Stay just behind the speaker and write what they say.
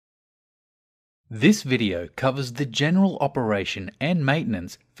This video covers the general operation and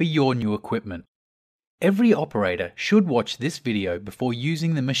maintenance for your new equipment. Every operator should watch this video before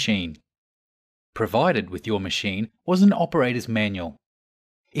using the machine. Provided with your machine was an operator's manual.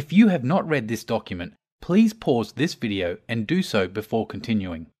 If you have not read this document, please pause this video and do so before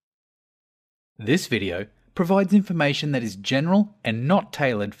continuing. This video provides information that is general and not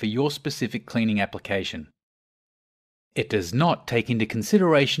tailored for your specific cleaning application. It does not take into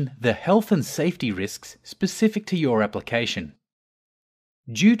consideration the health and safety risks specific to your application.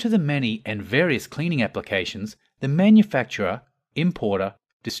 Due to the many and various cleaning applications, the manufacturer, importer,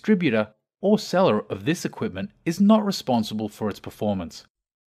 distributor, or seller of this equipment is not responsible for its performance.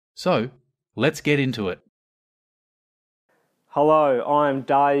 So, let's get into it. Hello, I'm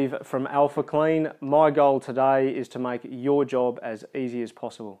Dave from Alpha Clean. My goal today is to make your job as easy as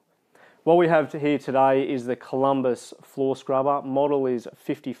possible. What we have here today is the Columbus floor scrubber. Model is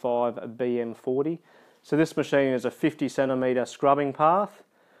 55BM40. So this machine is a 50 centimetre scrubbing path.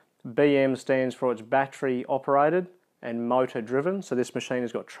 BM stands for it's battery operated and motor driven. So this machine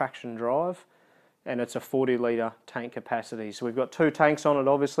has got traction drive and it's a 40 litre tank capacity. So we've got two tanks on it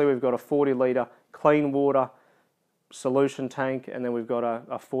obviously. We've got a 40 litre clean water solution tank and then we've got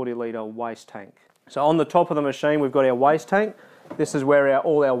a 40 litre waste tank. So on the top of the machine we've got our waste tank. This is where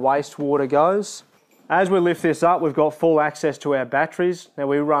all our wastewater goes. As we lift this up, we've got full access to our batteries. Now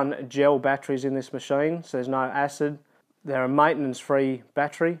we run gel batteries in this machine, so there's no acid. They're a maintenance-free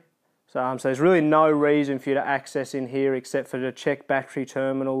battery. So there's really no reason for you to access in here except for to check battery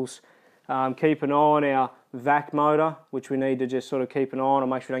terminals. Keep an eye on our vac motor, which we need to just sort of keep an eye on and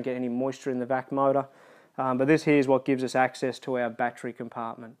make sure we don't get any moisture in the vac motor. But this here is what gives us access to our battery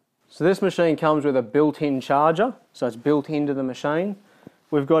compartment. So this machine comes with a built-in charger, so it's built into the machine.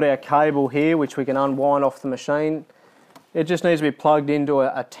 We've got our cable here which we can unwind off the machine. It just needs to be plugged into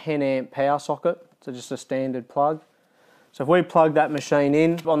a 10 amp power socket, so just a standard plug. So if we plug that machine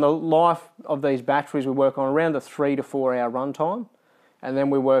in, on the life of these batteries we work on around a 3 to 4 hour run time, and then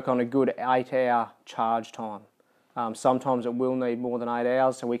we work on a good 8 hour charge time. Sometimes it will need more than 8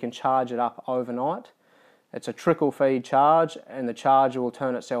 hours, so we can charge it up overnight. It's a trickle feed charge and the charger will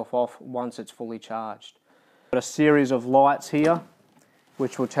turn itself off once it's fully charged. Got a series of lights here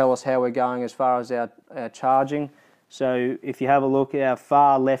which will tell us how we're going as far as our charging. So if you have a look at our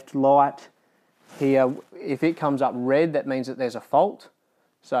far left light here, if it comes up red that means that there's a fault.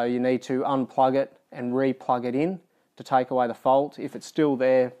 So you need to unplug it and re-plug it in to take away the fault. If it's still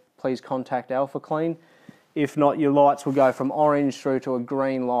there, please contact Alpha Clean. If not, your lights will go from orange through to a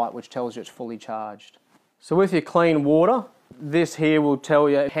green light which tells you it's fully charged. So with your clean water, this here will tell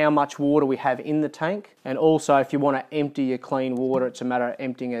you how much water we have in the tank, and also if you want to empty your clean water, it's a matter of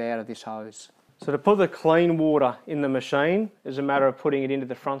emptying it out of this hose. So to put the clean water in the machine is a matter of putting it into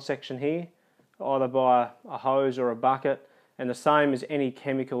the front section here, either by a hose or a bucket, and the same as any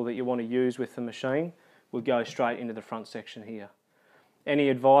chemical that you want to use with the machine will go straight into the front section here. Any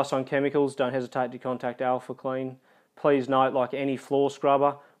advice on chemicals, don't hesitate to contact Alpha Clean. Please note, like any floor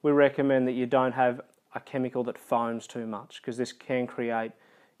scrubber, we recommend that you don't have a chemical that foams too much because this can create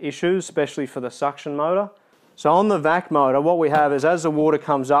issues, especially for the suction motor. So on the vac motor, what we have is as the water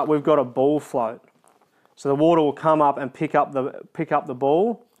comes up, we've got a ball float. So the water will come up and pick up the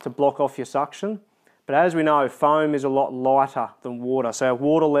ball to block off your suction. But as we know, foam is a lot lighter than water. So our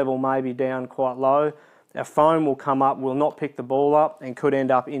water level may be down quite low. Our foam will come up, will not pick the ball up and could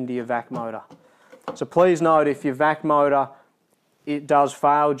end up into your vac motor. So please note if your vac motor it does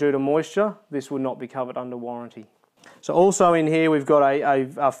fail due to moisture, this would not be covered under warranty. So also in here we've got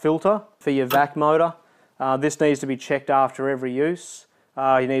a filter for your vac motor. This needs to be checked after every use.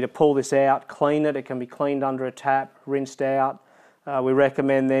 You need to pull this out, clean it. It can be cleaned under a tap, rinsed out. We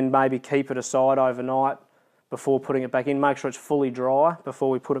recommend then maybe keep it aside overnight before putting it back in. Make sure it's fully dry before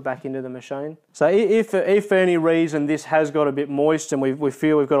we put it back into the machine. So if for any reason this has got a bit moist and we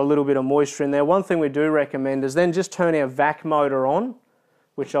feel we've got a little bit of moisture in there, one thing we do recommend is then just turn our vac motor on,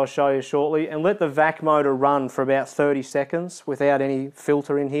 which I'll show you shortly, and let the vac motor run for about 30 seconds without any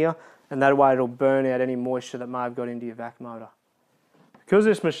filter in here, and that way it'll burn out any moisture that may have got into your vac motor. Because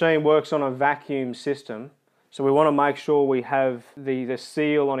this machine works on a vacuum system, so we want to make sure we have the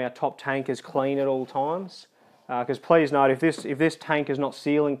seal on our top tank is clean at all times. Because please note, if this tank is not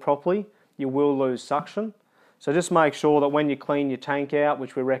sealing properly, you will lose suction. So just make sure that when you clean your tank out,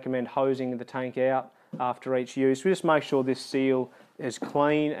 which we recommend hosing the tank out after each use, we just make sure this seal is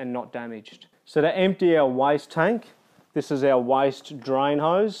clean and not damaged. So to empty our waste tank, this is our waste drain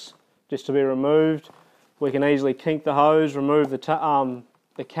hose, just to be removed. We can easily kink the hose, remove the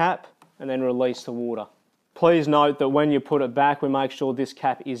cap, and then release the water. Please note that when you put it back, we make sure this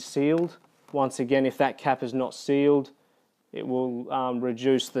cap is sealed. Once again, if that cap is not sealed, it will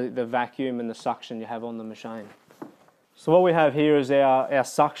reduce the vacuum and the suction you have on the machine. So what we have here is our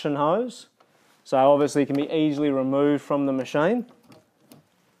suction hose. So obviously it can be easily removed from the machine.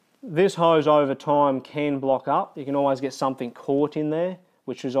 This hose over time can block up. You can always get something caught in there,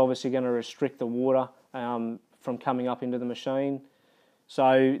 which is obviously going to restrict the water from coming up into the machine.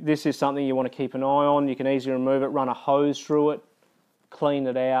 So this is something you want to keep an eye on. You can easily remove it, run a hose through it, clean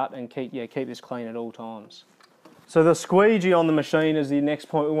it out, and keep this clean at all times. So the squeegee on the machine is the next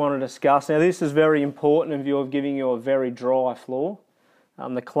point we want to discuss. Now this is very important in view of giving you a very dry floor.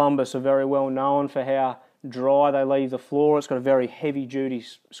 The Columbus are very well known for how dry they leave the floor. It's got a very heavy duty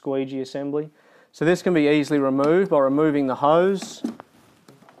squeegee assembly. So this can be easily removed by removing the hose.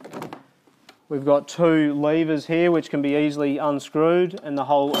 We've got two levers here which can be easily unscrewed, and the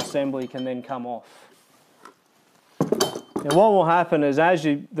whole assembly can then come off. Now what will happen is as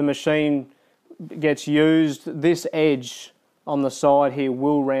the machine gets used, this edge on the side here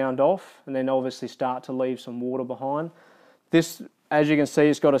will round off and then obviously start to leave some water behind. This, as you can see,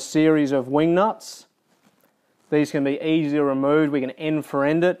 it's got a series of wing nuts. These can be easily removed. We can end for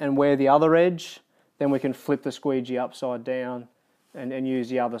end it and wear the other edge. Then we can flip the squeegee upside down and use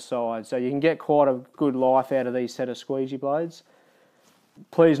the other side. So you can get quite a good life out of these set of squeegee blades.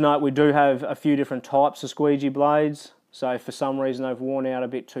 Please note we do have a few different types of squeegee blades. So if for some reason they've worn out a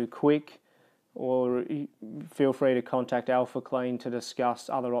bit too quick, or feel free to contact Alpha Clean to discuss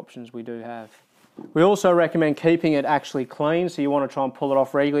other options we do have. We also recommend keeping it actually clean, so you want to try and pull it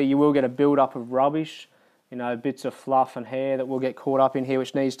off regularly. You will get a build-up of rubbish, bits of fluff and hair that will get caught up in here,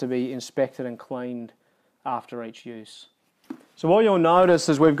 which needs to be inspected and cleaned after each use. So what you'll notice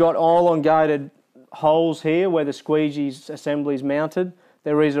is we've got elongated holes here where the squeegee's assembly is mounted.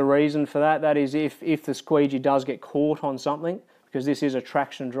 There is a reason for that. That is if the squeegee does get caught on something, because this is a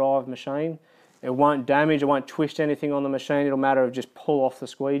traction drive machine. It won't damage, it won't twist anything on the machine. It'll matter of just pull off the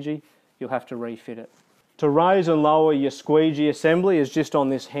squeegee. You'll have to refit it. To raise and lower your squeegee assembly is just on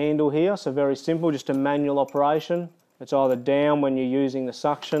this handle here. So very simple, just a manual operation. It's either down when you're using the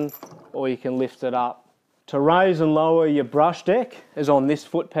suction, or you can lift it up. To raise and lower your brush deck is on this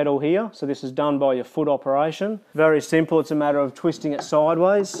foot pedal here. So this is done by your foot operation. Very simple, it's a matter of twisting it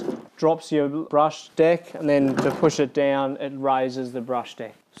sideways, drops your brush deck, and then to push it down, it raises the brush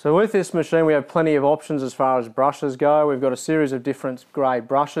deck. So with this machine we have plenty of options as far as brushes go. We've got a series of different grade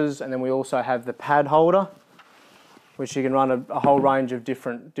brushes, and then we also have the pad holder, which you can run a whole range of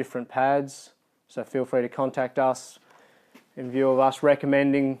different pads. So feel free to contact us in view of us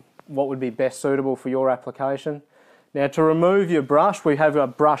recommending what would be best suitable for your application. Now to remove your brush, we have a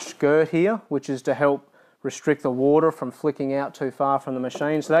brush skirt here, which is to help restrict the water from flicking out too far from the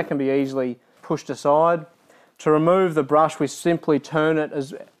machine, so that can be easily pushed aside. To remove the brush, we simply turn it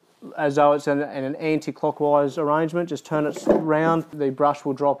as though it's in an anti-clockwise arrangement. Just turn it round, the brush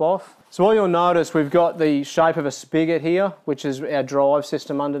will drop off. So what you'll notice, we've got the shape of a spigot here, which is our drive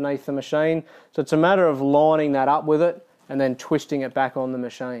system underneath the machine. So it's a matter of lining that up with it and then twisting it back on the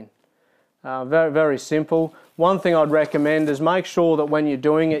machine. Very, very simple. One thing I'd recommend is make sure that when you're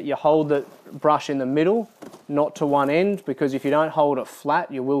doing it, you hold the brush in the middle, not to one end, because if you don't hold it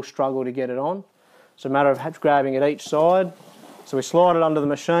flat, you will struggle to get it on. It's a matter of grabbing it each side. So we slide it under the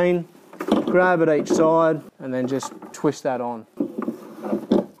machine, grab it each side, and then just twist that on.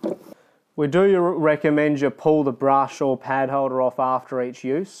 We do recommend you pull the brush or pad holder off after each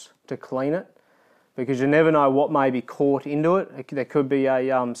use to clean it, because you never know what may be caught into it. There could be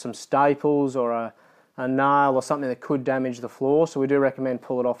some staples or a nail or something that could damage the floor, so we do recommend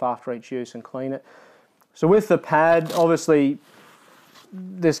pull it off after each use and clean it. So with the pad, obviously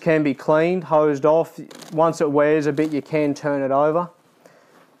this can be cleaned, hosed off. Once it wears a bit, you can turn it over.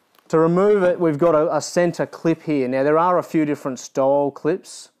 To remove it, we've got a centre clip here. Now there are a few different style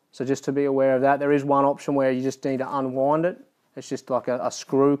clips, so just to be aware of that. There is one option where you just need to unwind it. It's just like a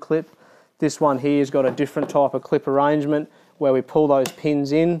screw clip. This one here has got a different type of clip arrangement where we pull those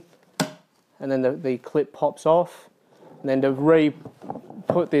pins in and then the clip pops off. And then to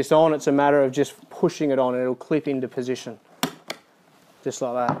re-put this on, it's a matter of just pushing it on and it'll clip into position, just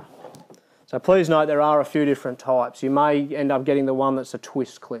like that. So please note there are a few different types. You may end up getting the one that's a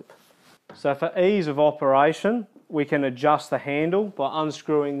twist clip. So for ease of operation, we can adjust the handle by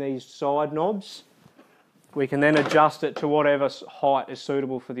unscrewing these side knobs. We can then adjust it to whatever height is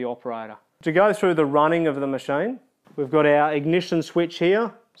suitable for the operator. To go through the running of the machine, we've got our ignition switch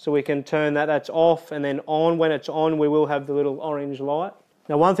here, so we can turn that's off and then on. When it's on, we will have the little orange light.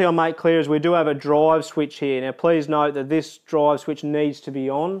 Now one thing I'll make clear is we do have a drive switch here. Now please note that this drive switch needs to be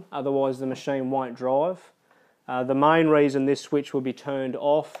on, otherwise the machine won't drive. The main reason this switch will be turned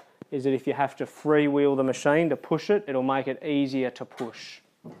off is that if you have to freewheel the machine to push it, it'll make it easier to push.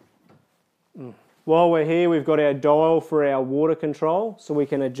 While we're here, we've got our dial for our water control, so we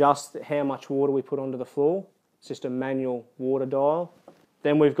can adjust how much water we put onto the floor. It's just a manual water dial.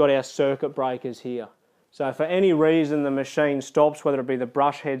 Then we've got our circuit breakers here. So for any reason the machine stops, whether it be the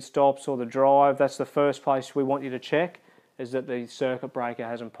brush head stops or the drive, that's the first place we want you to check, is that the circuit breaker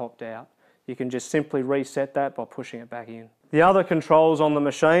hasn't popped out. You can just simply reset that by pushing it back in. The other controls on the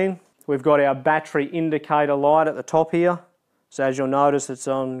machine, we've got our battery indicator light at the top here. So as you'll notice, it's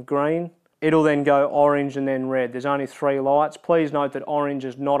on green. It'll then go orange and then red. There's only 3 lights. Please note that orange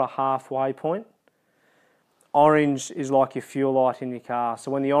is not a halfway point. Orange is like your fuel light in your car. So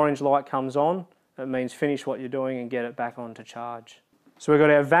when the orange light comes on, it means finish what you're doing and get it back on to charge. So we've got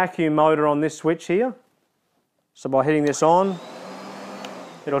our vacuum motor on this switch here. So by hitting this on,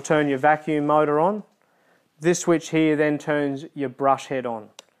 it'll turn your vacuum motor on. This switch here then turns your brush head on.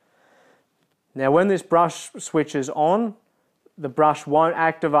 Now when this brush switch is on, the brush won't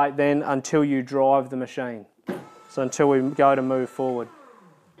activate then until you drive the machine. So until we go to move forward.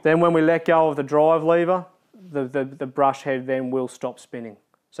 Then when we let go of the drive lever, the brush head then will stop spinning.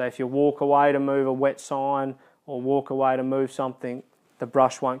 So if you walk away to move a wet sign or walk away to move something, the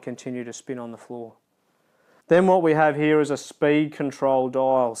brush won't continue to spin on the floor. Then what we have here is a speed control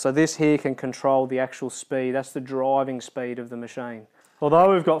dial. So this here can control the actual speed. That's the driving speed of the machine.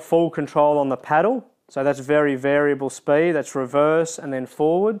 Although we've got full control on the paddle, so that's very variable speed, that's reverse and then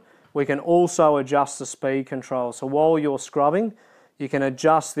forward, we can also adjust the speed control. So while you're scrubbing, you can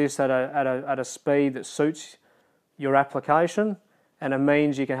adjust this at a speed that suits your application, and it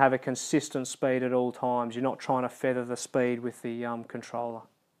means you can have a consistent speed at all times. You're not trying to feather the speed with the controller.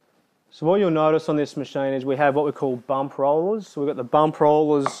 So what you'll notice on this machine is we have what we call bump rollers. So we've got the bump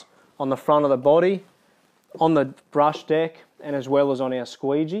rollers on the front of the body, on the brush deck, and as well as on our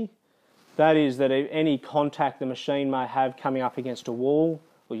squeegee. That is that any contact the machine may have coming up against a wall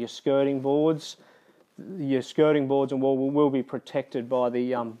or your skirting boards and wall will be protected by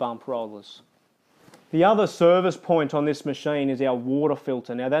the bump rollers. The other service point on this machine is our water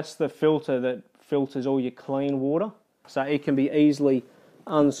filter. Now that's the filter that filters all your clean water. So it can be easily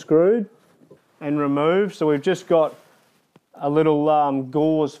unscrewed and removed. So we've just got a little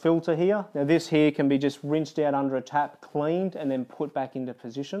gauze filter here. Now this here can be just rinsed out under a tap, cleaned, and then put back into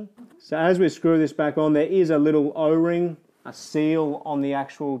position. So as we screw this back on, there is a little O-ring, a seal on the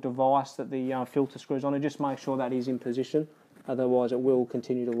actual device that the filter screws on, and just make sure that is in position. Otherwise it will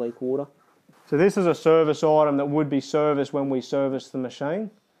continue to leak water. So this is a service item that would be serviced when we service the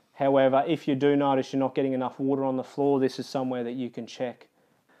machine. However, if you do notice you're not getting enough water on the floor, this is somewhere that you can check.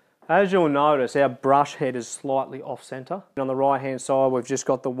 As you'll notice, our brush head is slightly off-center. On the right-hand side, we've just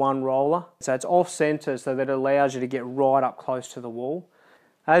got the one roller. So it's off-center so that it allows you to get right up close to the wall.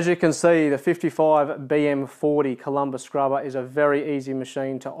 As you can see, the 55BM40 Columbus scrubber is a very easy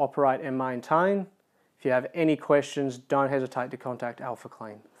machine to operate and maintain. If you have any questions, don't hesitate to contact Alpha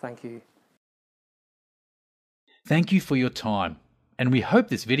Clean. Thank you. Thank you for your time, and we hope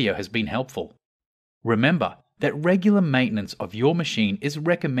this video has been helpful. Remember that regular maintenance of your machine is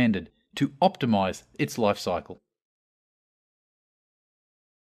recommended to optimize its life cycle.